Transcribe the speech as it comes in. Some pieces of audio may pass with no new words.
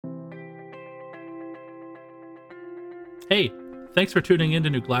Hey, thanks for tuning in to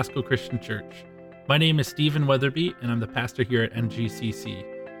New Glasgow Christian Church. My name is Stephen Weatherby, and I'm the pastor here at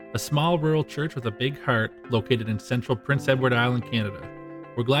NGCC, a small rural church with a big heart located in central Prince Edward Island, Canada.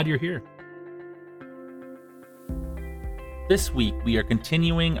 We're glad you're here. This week, we are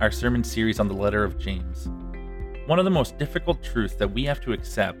continuing our sermon series on the letter of James. One of the most difficult truths that we have to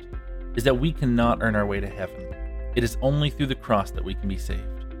accept is that we cannot earn our way to heaven. It is only through the cross that we can be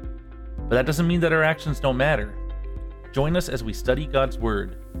saved. But that doesn't mean that our actions don't matter. Join us as we study God's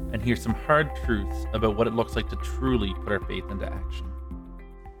Word and hear some hard truths about what it looks like to truly put our faith into action.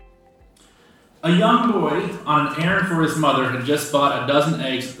 A young boy on an errand for his mother had just bought a dozen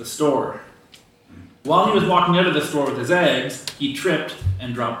eggs at the store. While he was walking out of the store with his eggs, he tripped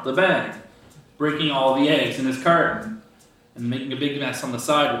and dropped the bag, breaking all the eggs in his carton and making a big mess on the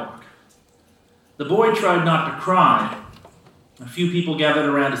sidewalk. The boy tried not to cry. A few people gathered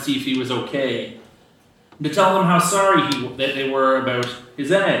around to see if he was okay, and to tell him how sorry that they were about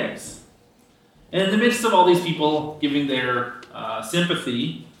his eggs. And in the midst of all these people giving their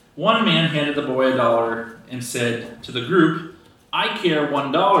sympathy, one man handed the boy $1 and said to the group, "I care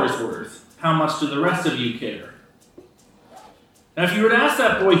 $1 worth. How much do the rest of you care?" Now, if you were to ask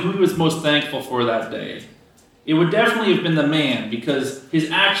that boy who he was most thankful for that day, it would definitely have been the man, because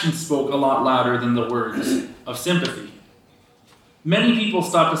his actions spoke a lot louder than the words of sympathy. Many people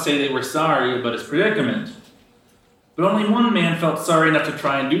stopped to say they were sorry about his predicament, but only one man felt sorry enough to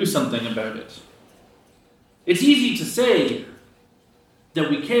try and do something about it. It's easy to say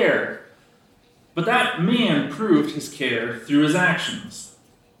that we care, but that man proved his care through his actions.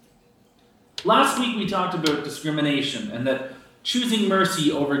 Last week we talked about discrimination and that choosing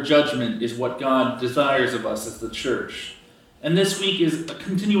mercy over judgment is what God desires of us as the church. And this week is a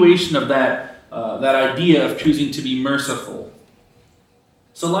continuation of that idea of choosing to be merciful.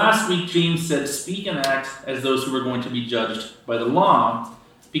 So last week James said, "Speak and act as those who are going to be judged by the law,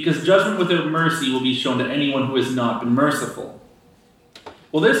 because judgment without mercy will be shown to anyone who has not been merciful."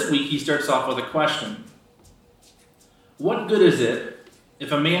 Well, this week he starts off with a question. What good is it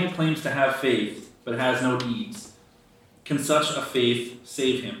if a man claims to have faith but has no deeds? Can such a faith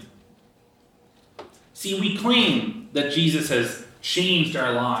save him? See, we claim that Jesus has changed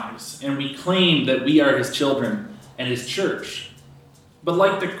our lives, and we claim that we are his children and his church. But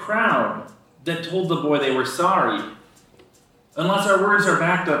like the crowd that told the boy they were sorry, unless our words are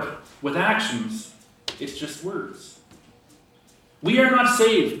backed up with actions, it's just words. We are not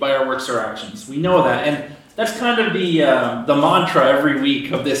saved by our works or actions. We know that. And that's kind of the mantra every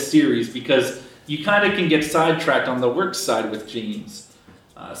week of this series, because you kind of can get sidetracked on the works side with James.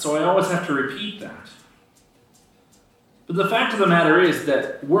 So I always have to repeat that. But the fact of the matter is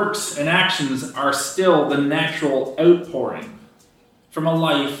that works and actions are still the natural outpouring from a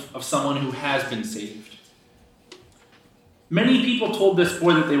life of someone who has been saved. Many people told this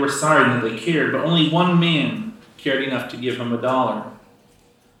boy that they were sorry and that they cared, but only one man cared enough to give him $1.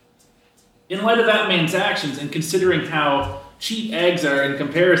 In light of that man's actions, and considering how cheap eggs are in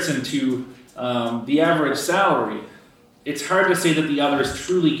comparison to the average salary, it's hard to say that the others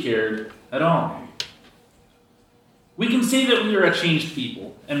truly cared at all. We can say that we are a changed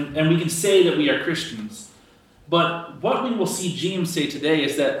people, and we can say that we are Christians. But what we will see James say today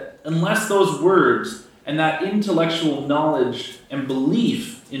is that unless those words and that intellectual knowledge and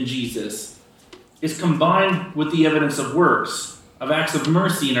belief in Jesus is combined with the evidence of works, of acts of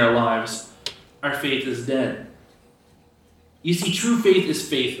mercy in our lives, our faith is dead. You see, true faith is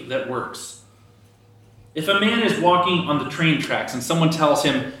faith that works. If a man is walking on the train tracks and someone tells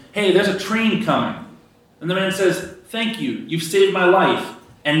him, "Hey, there's a train coming," and the man says, "Thank you, you've saved my life,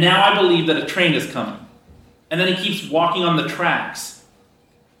 and now I believe that a train is coming," and then he keeps walking on the tracks,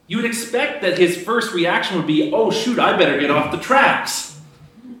 you would expect that his first reaction would be, "Oh shoot, I better get off the tracks."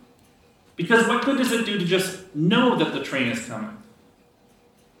 Because what good does it do to just know that the train is coming?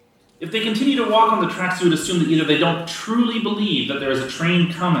 If they continue to walk on the tracks, you would assume that either they don't truly believe that there is a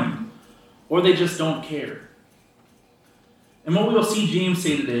train coming, or they just don't care. And what we will see James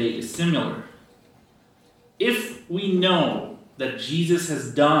say today is similar. If we know that Jesus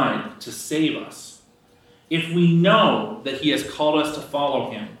has died to save us, if we know that he has called us to follow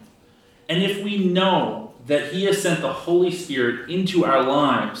him, and if we know that he has sent the Holy Spirit into our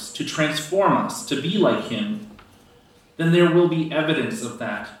lives to transform us to be like him, then there will be evidence of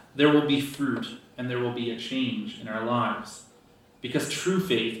that. There will be fruit, and there will be a change in our lives, because true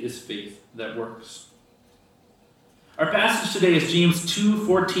faith is faith that works. Our passage today is James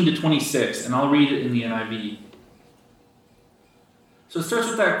 2:14-26, and I'll read it in the NIV. So it starts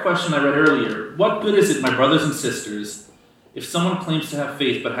with that question I read earlier. What good is it, my brothers and sisters, if someone claims to have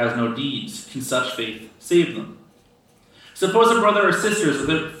faith but has no deeds? Can such faith save them? Suppose a brother or sister is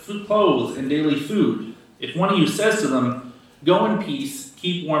without clothes and daily food. If one of you says to them, "Go in peace,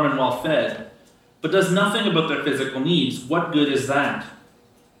 keep warm and well fed," but does nothing about their physical needs, what good is that?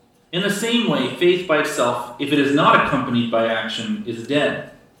 In the same way, faith by itself, if it is not accompanied by action, is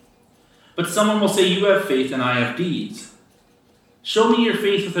dead. But someone will say, "You have faith and I have deeds." Show me your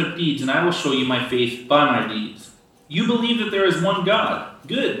faith without deeds, and I will show you my faith by my deeds. You believe that there is one God.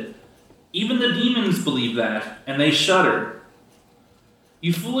 Good. Even the demons believe that, and they shudder.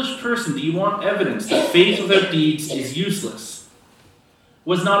 You foolish person, do you want evidence that faith without deeds is useless?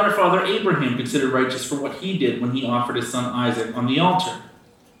 Was not our father Abraham considered righteous for what he did when he offered his son Isaac on the altar?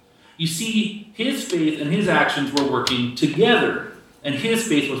 You see, his faith and his actions were working together, and his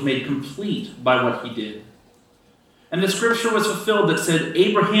faith was made complete by what he did. And the scripture was fulfilled that said,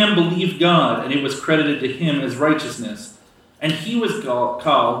 Abraham believed God, and it was credited to him as righteousness, and he was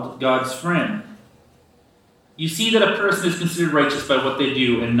called God's friend. You see that a person is considered righteous by what they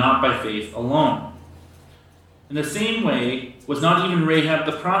do and not by faith alone. In the same way, was not even Rahab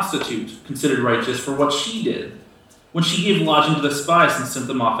the prostitute considered righteous for what she did, when she gave lodging to the spies and sent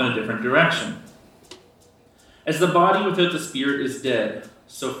them off in a different direction? As the body without the spirit is dead,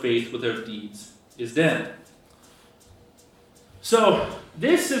 so faith without deeds is dead. So,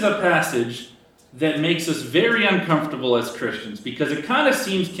 this is a passage that makes us very uncomfortable as Christians, because it kind of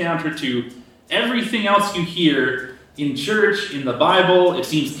seems counter to everything else you hear in church, in the Bible. It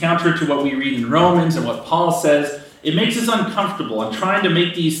seems counter to what we read in Romans and what Paul says. It makes us uncomfortable, and trying to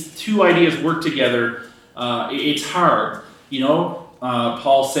make these two ideas work together, it's hard.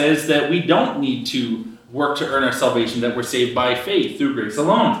 Paul says that we don't need to work to earn our salvation, that we're saved by faith through grace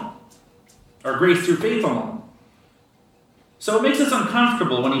alone, or grace through faith alone. So it makes us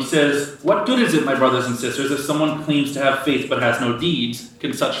uncomfortable when he says, "What good is it, my brothers and sisters, if someone claims to have faith but has no deeds?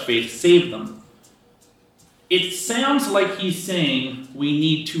 Can such faith save them?" It sounds like he's saying we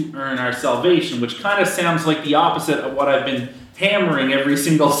need to earn our salvation, which kind of sounds like the opposite of what I've been hammering every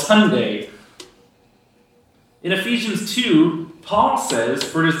single Sunday. In Ephesians 2, Paul says,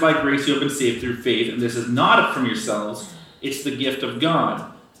 "For it is by grace you have been saved through faith, and this is not from yourselves, it's the gift of God."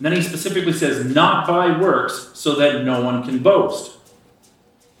 And then he specifically says, "Not by works, so that no one can boast."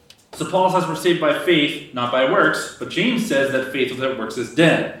 So Paul says we're saved by faith, not by works, but James says that faith without works is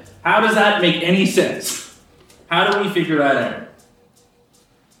dead. How does that make any sense? How do we figure that out?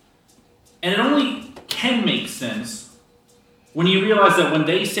 And it only can make sense when you realize that when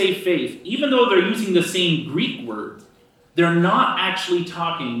they say faith, even though they're using the same Greek word, they're not actually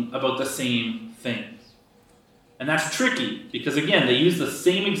talking about the same thing. And that's tricky, because again, they use the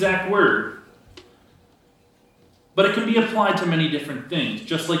same exact word, but it can be applied to many different things,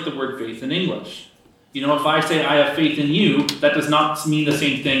 just like the word faith in English. If I say I have faith in you, that does not mean the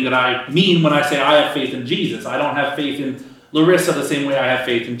same thing that I mean when I say I have faith in Jesus. I don't have faith in Larissa the same way I have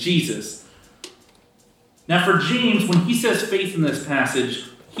faith in Jesus. Now for James, when he says faith in this passage,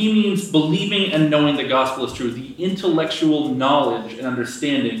 he means believing and knowing the gospel is true, the intellectual knowledge and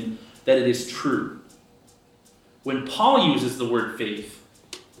understanding that it is true. When Paul uses the word faith,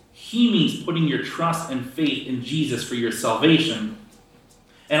 he means putting your trust and faith in Jesus for your salvation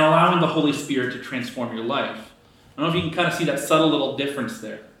and allowing the Holy Spirit to transform your life. I don't know if you can kind of see that subtle little difference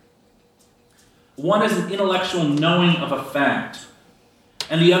there. One is an intellectual knowing of a fact,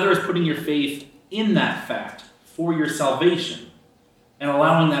 and the other is putting your faith in that fact for your salvation and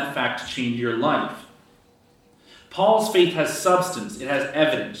allowing that fact to change your life. Paul's faith has substance, it has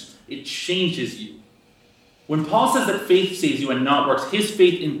evidence, it changes you. When Paul says that faith saves you and not works, his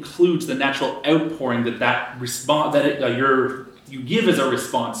faith includes the natural outpouring you give as a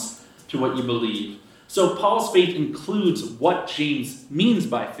response to what you believe. So Paul's faith includes what James means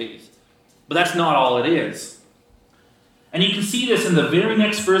by faith, but that's not all it is. And you can see this in the very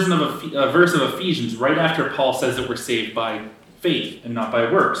next verse of Ephesians, right after Paul says that we're saved by faith and not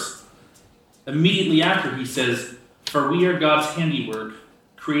by works. Immediately after he says, "For we are God's handiwork,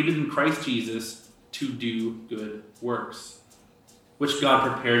 created in Christ Jesus to do good works, which God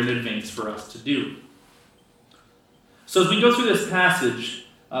prepared in advance for us to do." So as we go through this passage,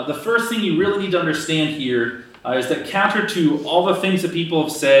 the first thing you really need to understand here is that counter to all the things that people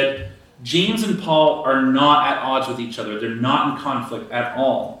have said, James and Paul are not at odds with each other. They're not in conflict at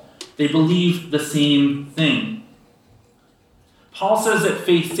all. They believe the same thing. Paul says that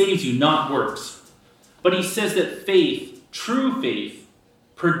faith saves you, not works. But he says that faith, true faith,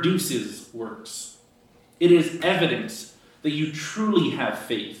 produces works. It is evidence that you truly have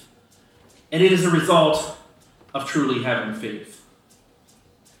faith. And it is a result of truly having faith.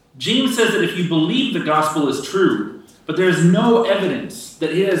 James says that if you believe the gospel is true, but there is no evidence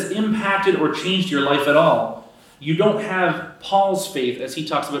that it has impacted or changed your life at all, you don't have Paul's faith as he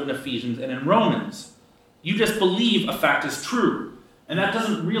talks about in Ephesians and in Romans. You just believe a fact is true, and that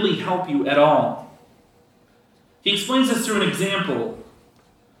doesn't really help you at all. He explains this through an example.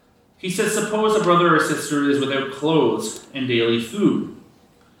 He says, suppose a brother or sister is without clothes and daily food.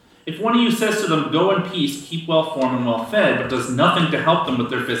 If one of you says to them, go in peace, keep well formed and well fed, but does nothing to help them with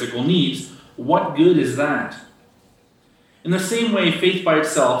their physical needs, what good is that? In the same way, faith by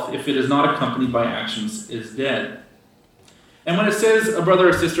itself, if it is not accompanied by actions, is dead. And when it says a brother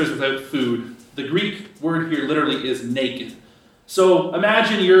or sister is without food, the Greek word here literally is naked. So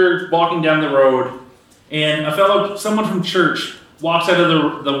imagine you're walking down the road and someone from church walks out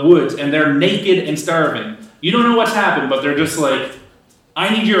of the woods and they're naked and starving. You don't know what's happened, but they're just like,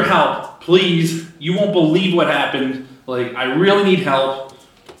 I need your help, please. You won't believe what happened. Like, I really need help.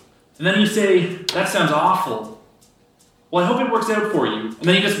 And then you say, that sounds awful. Well, I hope it works out for you. And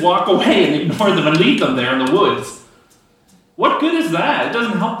then you just walk away and ignore them and leave them there in the woods. What good is that? It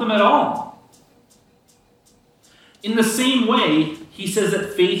doesn't help them at all. In the same way, he says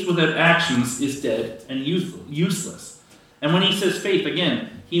that faith without actions is dead and useless. And when he says faith,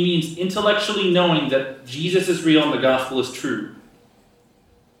 again, he means intellectually knowing that Jesus is real and the gospel is true.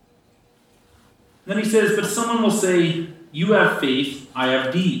 And then he says, but someone will say, you have faith, I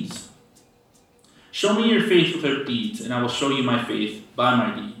have deeds. Show me your faith without deeds, and I will show you my faith by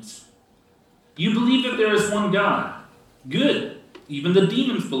my deeds. You believe that there is one God. Good. Even the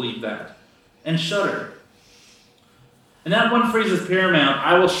demons believe that and shudder. And that one phrase is paramount.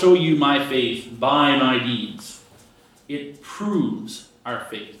 I will show you my faith by my deeds. It proves our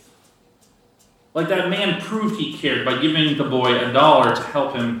faith. Like that man proved he cared by giving the boy $1 to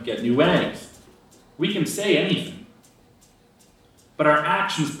help him get new eggs. We can say anything. But our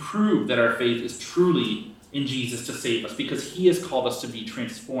actions prove that our faith is truly in Jesus to save us, because he has called us to be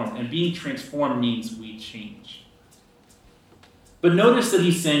transformed. And being transformed means we change. But notice that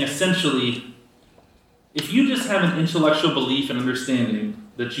he's saying essentially, if you just have an intellectual belief and understanding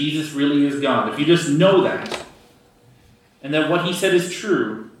that Jesus really is God, if you just know that, and that what he said is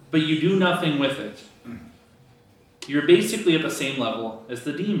true, but you do nothing with it, you're basically at the same level as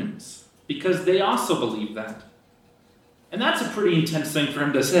the demons. Because they also believe that. And that's a pretty intense thing for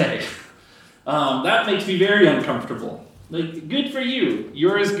him to say. That makes me very uncomfortable. Like, good for you.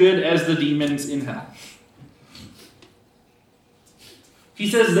 You're as good as the demons in hell. He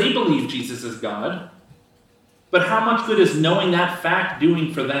says they believe Jesus is God. But how much good is knowing that fact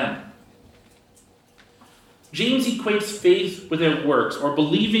doing for them? James equates faith without works, or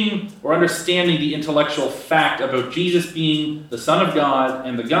believing or understanding the intellectual fact about Jesus being the Son of God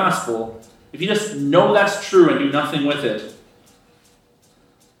and the gospel. If you just know that's true and do nothing with it,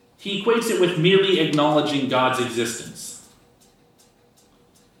 he equates it with merely acknowledging God's existence.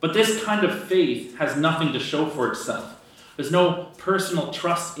 But this kind of faith has nothing to show for itself. There's no personal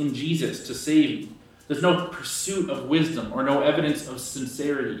trust in Jesus to save you. There's no pursuit of wisdom or no evidence of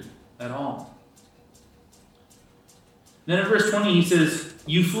sincerity at all. Then in verse 20 he says,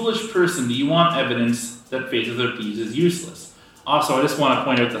 you foolish person, do you want evidence that faith without deeds is useless? Also, I just want to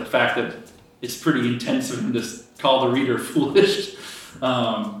point out the fact that it's pretty intense of him to call the reader foolish.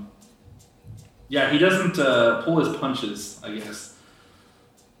 He doesn't pull his punches, I guess.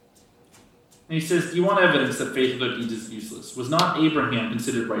 And he says, do you want evidence that faith without deeds is useless? Was not Abraham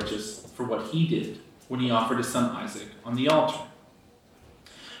considered righteous for what he did when he offered his son Isaac on the altar?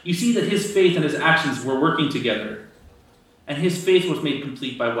 You see that his faith and his actions were working together, and his faith was made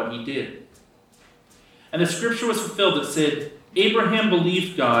complete by what he did. And the scripture was fulfilled that said, Abraham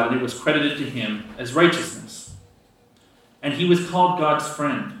believed God, and it was credited to him as righteousness. And he was called God's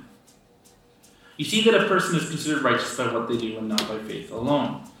friend. You see that a person is considered righteous by what they do and not by faith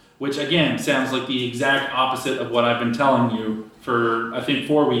alone. Which, again, sounds like the exact opposite of what I've been telling you for, I think,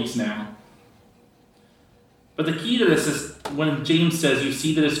 4 weeks now. But the key to this is when James says, you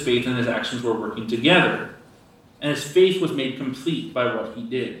see that his faith and his actions were working together. And his faith was made complete by what he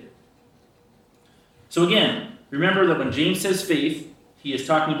did. So again, remember that when James says faith, he is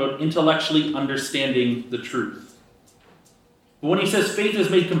talking about intellectually understanding the truth. But when he says faith is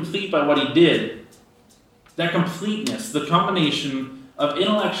made complete by what he did, that completeness, the combination of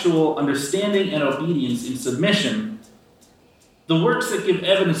intellectual understanding and obedience in submission, the works that give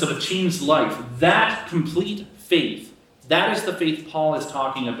evidence of a changed life, that complete faith, that is the faith Paul is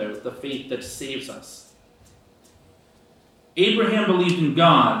talking about, the faith that saves us. Abraham believed in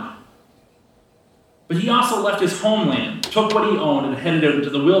God, but he also left his homeland, took what he owned, and headed out into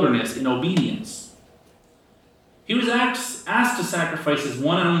the wilderness in obedience. He was asked to sacrifice his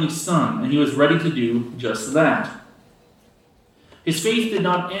one and only son, and he was ready to do just that. His faith did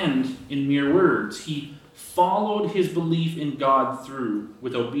not end in mere words. He followed his belief in God through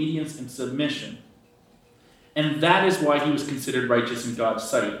with obedience and submission. And that is why he was considered righteous in God's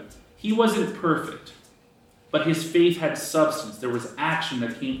sight. He wasn't perfect, but his faith had substance. There was action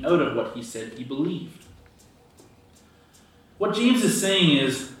that came out of what he said he believed. What James is saying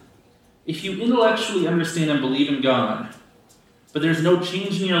is, if you intellectually understand and believe in God, but there's no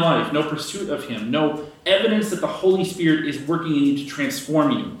change in your life, no pursuit of him, no evidence that the Holy Spirit is working in you to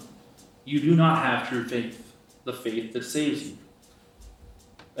transform you, you do not have true faith, the faith that saves you.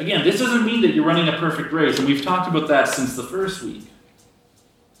 Again, this doesn't mean that you're running a perfect race, and we've talked about that since the first week.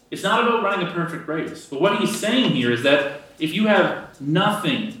 It's not about running a perfect race. But what he's saying here is that if you have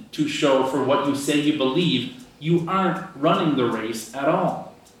nothing to show for what you say you believe, you aren't running the race at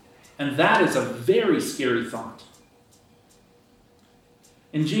all. And that is a very scary thought.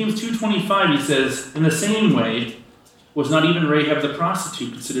 In James 2:25, he says, in the same way, was not even Rahab the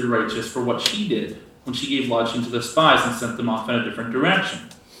prostitute considered righteous for what she did when she gave lodging to the spies and sent them off in a different direction?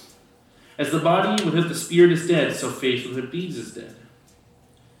 As the body without the spirit is dead, so faith without deeds is dead.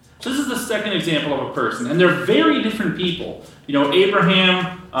 So this is the second example of a person, and they're very different people. You know,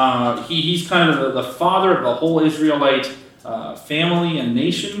 Abraham, he's kind of the father of the whole Israelite family and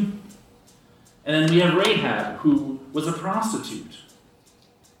nation. And then we have Rahab, who was a prostitute.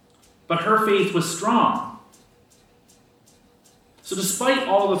 But her faith was strong. So despite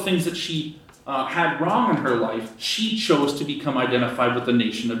all the things that she had wrong in her life, she chose to become identified with the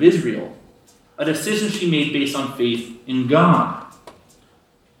nation of Israel. A decision she made based on faith in God.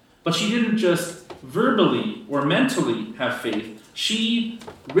 But she didn't just verbally or mentally have faith. She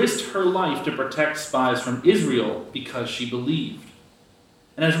risked her life to protect spies from Israel because she believed.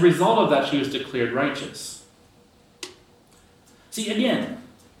 And as a result of that, she was declared righteous. See, again,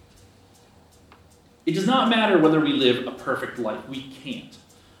 it does not matter whether we live a perfect life. We can't.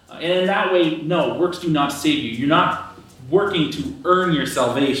 And in that way, no, works do not save you. You're not working to earn your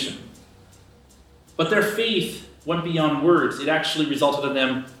salvation. But their faith went beyond words. It actually resulted in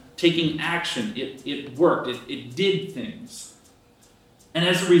them taking action. It worked. It did things. And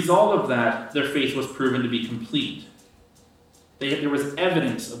as a result of that, their faith was proven to be complete. There was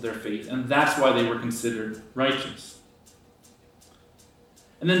evidence of their faith, and that's why they were considered righteous.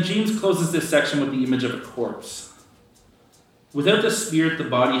 And then James closes this section with the image of a corpse. Without the Spirit, the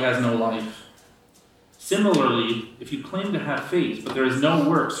body has no life. Similarly, if you claim to have faith, but there is no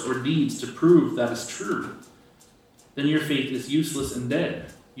works or deeds to prove that is true, then your faith is useless and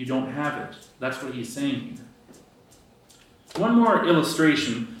dead. You don't have it. That's what he's saying here. One more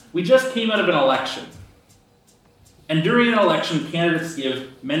illustration. We just came out of an election. And during an election, candidates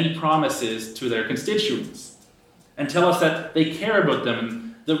give many promises to their constituents and tell us that they care about them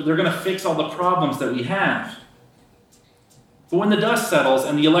and they're going to fix all the problems that we have. But when the dust settles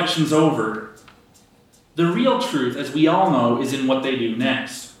and the election's over, the real truth, as we all know, is in what they do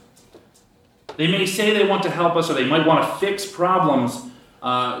next. They may say they want to help us, or they might want to fix problems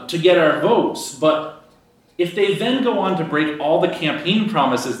to get our votes, but if they then go on to break all the campaign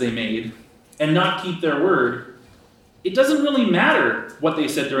promises they made and not keep their word, it doesn't really matter what they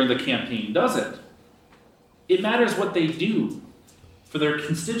said during the campaign, does it? It matters what they do for their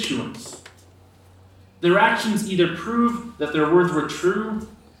constituents. Their actions either prove that their words were true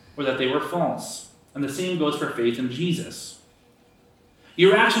or that they were false. And the same goes for faith in Jesus.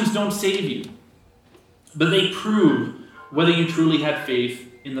 Your actions don't save you, but they prove whether you truly had faith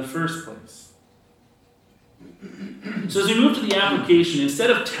in the first place. So as we move to the application,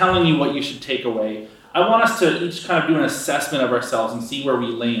 instead of telling you what you should take away, I want us to each kind of do an assessment of ourselves and see where we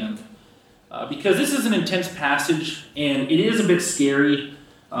land. Because this is an intense passage, and it is a bit scary.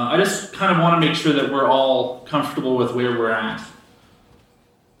 I just kind of want to make sure that we're all comfortable with where we're at.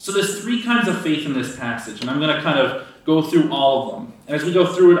 So there's three kinds of faith in this passage, and I'm going to kind of go through all of them. And as we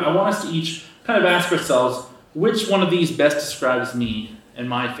go through it, I want us to each kind of ask ourselves, which one of these best describes me and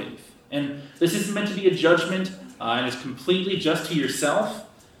my faith? And this isn't meant to be a judgment, and it's completely just to yourself.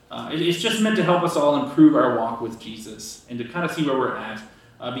 It's just meant to help us all improve our walk with Jesus and to kind of see where we're at.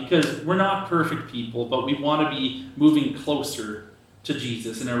 Because we're not perfect people, but we want to be moving closer to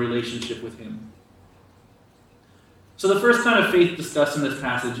Jesus in our relationship with him. So the first kind of faith discussed in this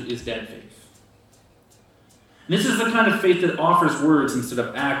passage is dead faith. And this is the kind of faith that offers words instead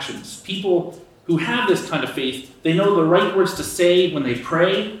of actions. People who have this kind of faith, they know the right words to say when they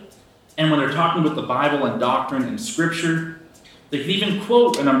pray and when they're talking about the Bible and doctrine and Scripture. They can even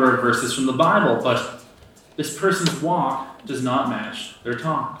quote a number of verses from the Bible, but this person's walk does not match their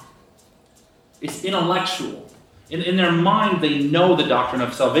talk. It's intellectual. In their mind, they know the doctrine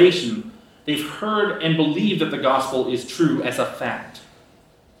of salvation. They've heard and believe that the gospel is true as a fact.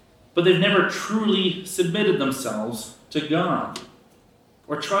 but they've never truly submitted themselves to God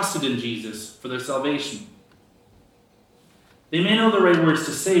or trusted in Jesus for their salvation. They may know the right words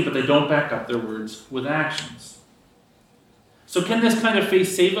to say, but they don't back up their words with actions. So can this kind of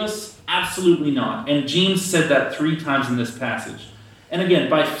faith save us? Absolutely not. And James said that 3 times in this passage. And again,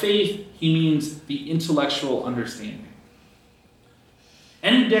 by faith, he means the intellectual understanding.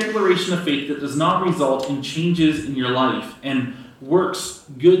 Any declaration of faith that does not result in changes in your life and works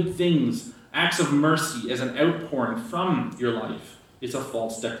good things, acts of mercy as an outpouring from your life, is a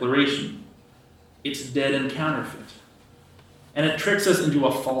false declaration. It's dead and counterfeit. And it tricks us into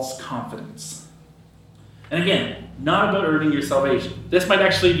a false confidence. And again, not about earning your salvation. This might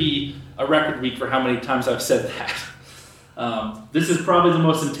actually be a record week for how many times I've said that. This is probably the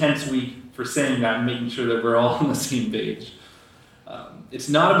most intense week for saying that and making sure that we're all on the same page. It's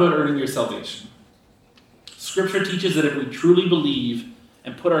not about earning your salvation. Scripture teaches that if we truly believe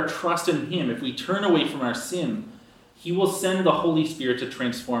and put our trust in Him, if we turn away from our sin, He will send the Holy Spirit to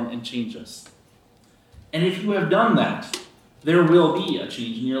transform and change us. And if you have done that, there will be a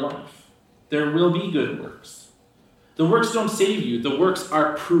change in your life. There will be good works. The works don't save you. The works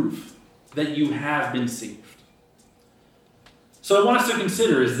are proof that you have been saved. So I want us to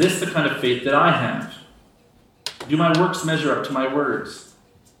consider, is this the kind of faith that I have? Do my works measure up to my words?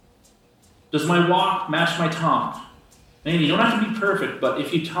 Does my walk match my talk? Man, you don't have to be perfect, but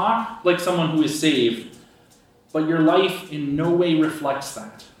if you talk like someone who is saved, but your life in no way reflects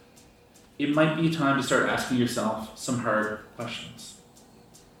that, it might be time to start asking yourself some hard questions.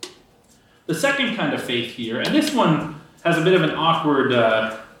 The second kind of faith here, and this one has a bit of an awkward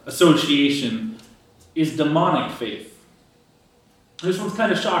association, is demonic faith. This one's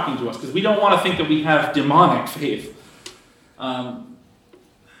kind of shocking to us because we don't want to think that we have demonic faith.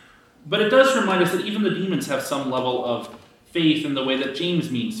 But it does remind us that even the demons have some level of faith in the way that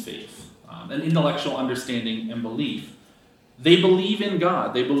James means faith, an intellectual understanding and belief. They believe in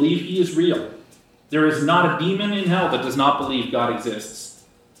God. They believe He is real. There is not a demon in hell that does not believe God exists.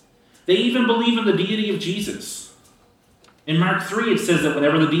 They even believe in the deity of Jesus. In Mark 3, it says that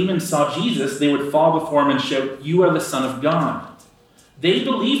whenever the demons saw Jesus, they would fall before Him and shout, "You are the Son of God." They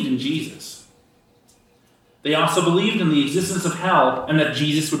believed in Jesus. They also believed in the existence of hell and that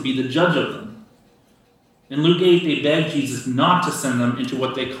Jesus would be the judge of them. In Luke 8, they begged Jesus not to send them into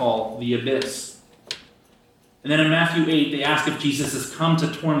what they call the abyss. And then in Matthew 8, they ask if Jesus has come to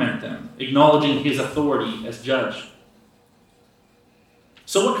torment them, acknowledging His authority as judge.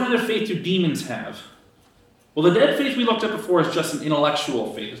 So what kind of faith do demons have? Well, the dead faith we looked at before is just an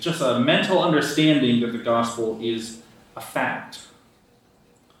intellectual faith. It's just a mental understanding that the gospel is a fact.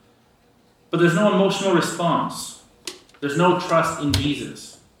 But there's no emotional response. There's no trust in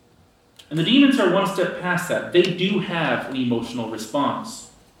Jesus. And the demons are one step past that. They do have an emotional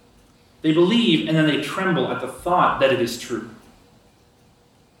response. They believe and then they tremble at the thought that it is true.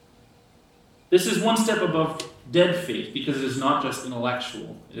 This is one step above dead faith because it is not just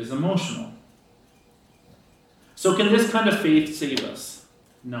intellectual, it is emotional. So can this kind of faith save us?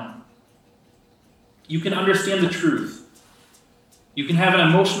 No. You can understand the truth. You can have an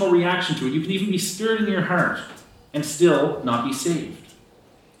emotional reaction to it. You can even be stirred in your heart and still not be saved.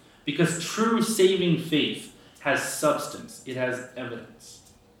 Because true saving faith has substance. It has evidence.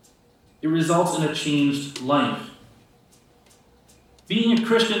 It results in a changed life. Being a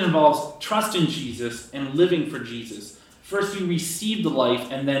Christian involves trust in Jesus and living for Jesus. First you receive the life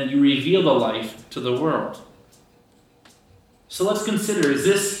and then you reveal the life to the world. So let's consider, is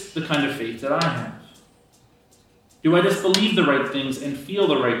this the kind of faith that I have? Do I just believe the right things and feel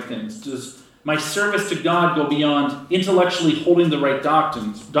the right things? Does my service to God go beyond intellectually holding the right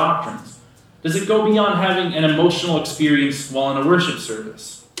doctrines? Does it go beyond having an emotional experience while in a worship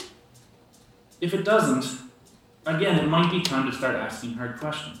service? If it doesn't, again, it might be time to start asking hard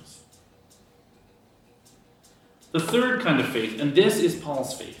questions. The third kind of faith, and this is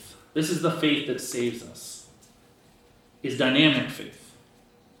Paul's faith, this is the faith that saves us, is dynamic faith.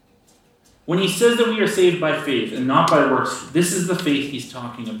 When he says that we are saved by faith and not by works, this is the faith he's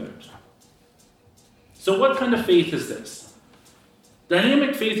talking about. So what kind of faith is this?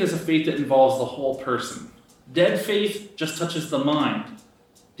 Dynamic faith is a faith that involves the whole person. Dead faith just touches the mind.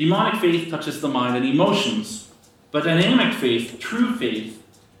 Demonic faith touches the mind and emotions. But dynamic faith, true faith,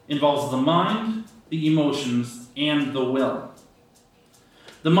 involves the mind, the emotions, and the will.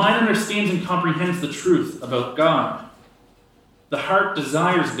 The mind understands and comprehends the truth about God. The heart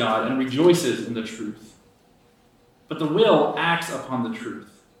desires God and rejoices in the truth. But the will acts upon the truth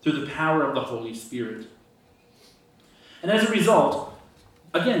through the power of the Holy Spirit. And as a result,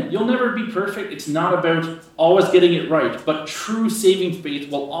 Again, you'll never be perfect. It's not about always getting it right, but true saving faith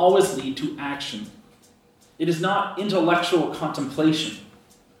will always lead to action. It is not intellectual contemplation.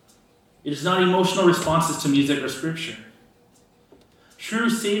 It is not emotional responses to music or scripture. True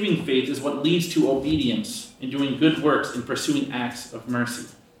saving faith is what leads to obedience in doing good works and pursuing acts of mercy.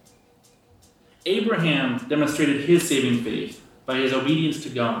 Abraham demonstrated his saving faith by his obedience to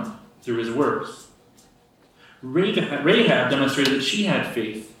God through his works. Rahab demonstrated that she had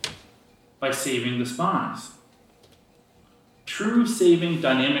faith by saving the spies. True saving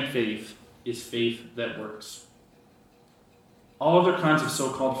dynamic faith is faith that works. All other kinds of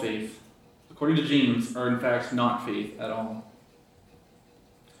so-called faith, according to James, are in fact not faith at all.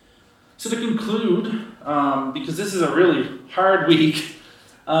 So to conclude, because this is a really hard week,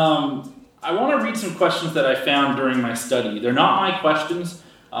 I want to read some questions that I found during my study. They're not my questions.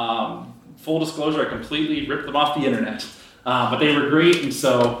 Full disclosure, I completely ripped them off the internet. But they were great, and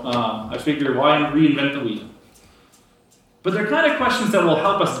so I figured, why reinvent the wheel? But they're kind of questions that will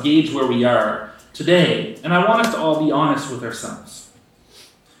help us gauge where we are today, and I want us to all be honest with ourselves.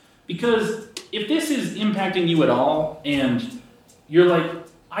 Because if this is impacting you at all, and you're like,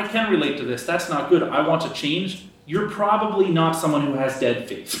 I can relate to this, that's not good, I want to change, you're probably not someone who has dead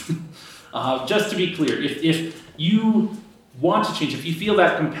faith. Just to be clear, if you want to change, if you feel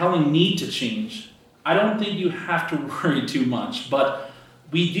that compelling need to change, I don't think you have to worry too much, but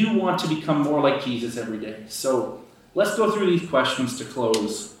we do want to become more like Jesus every day. So let's go through these questions to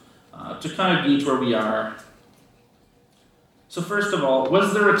close, to kind of gauge where we are. So first of all,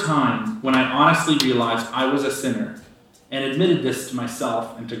 was there a time when I honestly realized I was a sinner and admitted this to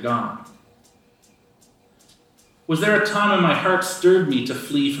myself and to God? Was there a time when my heart stirred me to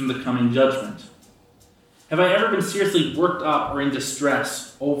flee from the coming judgment? Have I ever been seriously worked up or in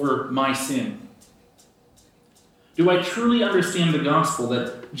distress over my sin? Do I truly understand the gospel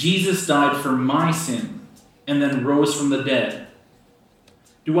that Jesus died for my sin and then rose from the dead?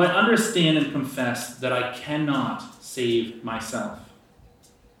 Do I understand and confess that I cannot save myself?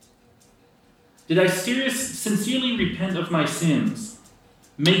 Did I sincerely repent of my sins,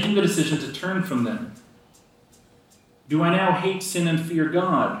 making the decision to turn from them? Do I now hate sin and fear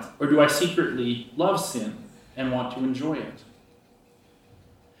God, or do I secretly love sin and want to enjoy it?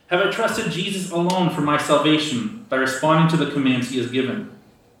 Have I trusted Jesus alone for my salvation by responding to the commands he has given?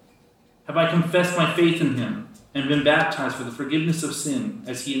 Have I confessed my faith in him and been baptized for the forgiveness of sin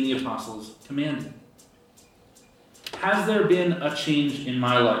as he and the apostles commanded? Has there been a change in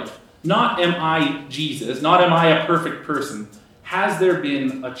my life? Not am I Jesus, not am I a perfect person. Has there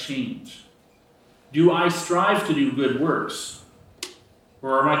been a change? Do I strive to do good works?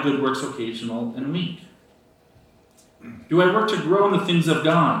 Or are my good works occasional and weak? Do I work to grow in the things of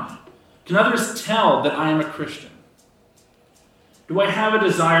God? Can others tell that I am a Christian? Do I have a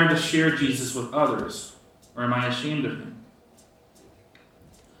desire to share Jesus with others? Or am I ashamed of him?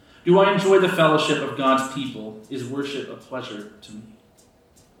 Do I enjoy the fellowship of God's people? Is worship a pleasure to me?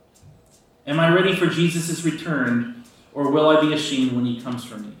 Am I ready for Jesus' return, or will I be ashamed when he comes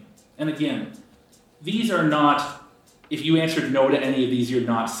for me? And again, these are not, if you answered no to any of these, you're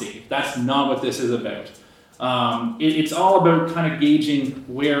not saved. That's not what this is about. It's all about kind of gauging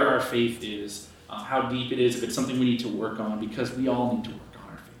where our faith is, how deep it is, if it's something we need to work on, because we all need to work on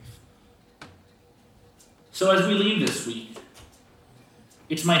our faith. So as we leave this week,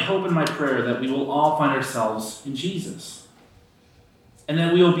 it's my hope and my prayer that we will all find ourselves in Jesus, and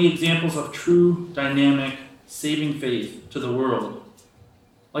that we will be examples of true, dynamic, saving faith to the world,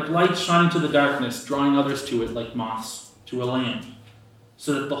 like light shining to the darkness, drawing others to it like moths to a lamp,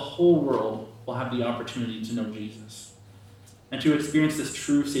 so that the whole world will have the opportunity to know Jesus and to experience this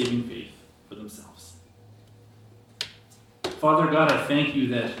true saving faith for themselves. Father God, I thank you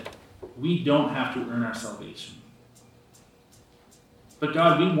that we don't have to earn our salvation. But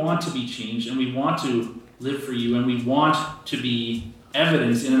God, we want to be changed, and we want to live for you, and we want to be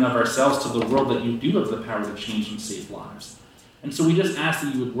evidence in and of ourselves to the world that you do have the power to change and save lives. And so we just ask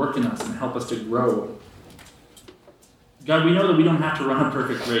that you would work in us and help us to grow. God, we know that we don't have to run a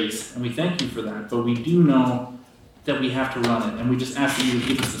perfect race, and we thank you for that, but we do know that we have to run it, and we just ask that you would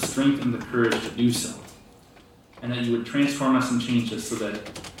give us the strength and the courage to do so, and that you would transform us and change us so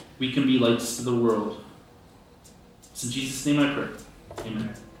that we can be lights to the world. It's in Jesus' name I pray.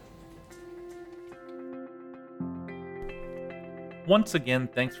 Amen. Once again,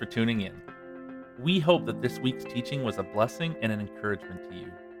 thanks for tuning in. We hope that this week's teaching was a blessing and an encouragement to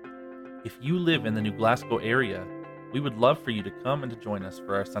you. If you live in the New Glasgow area, we would love for you to come and to join us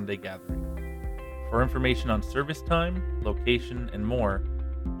for our Sunday gathering. For information on service time, location, and more,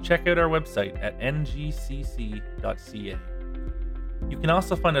 check out our website at ngcc.ca. You can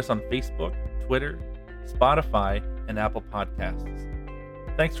also find us on Facebook, Twitter, Spotify, and Apple Podcasts.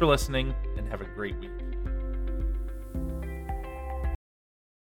 Thanks for listening, and have a great week.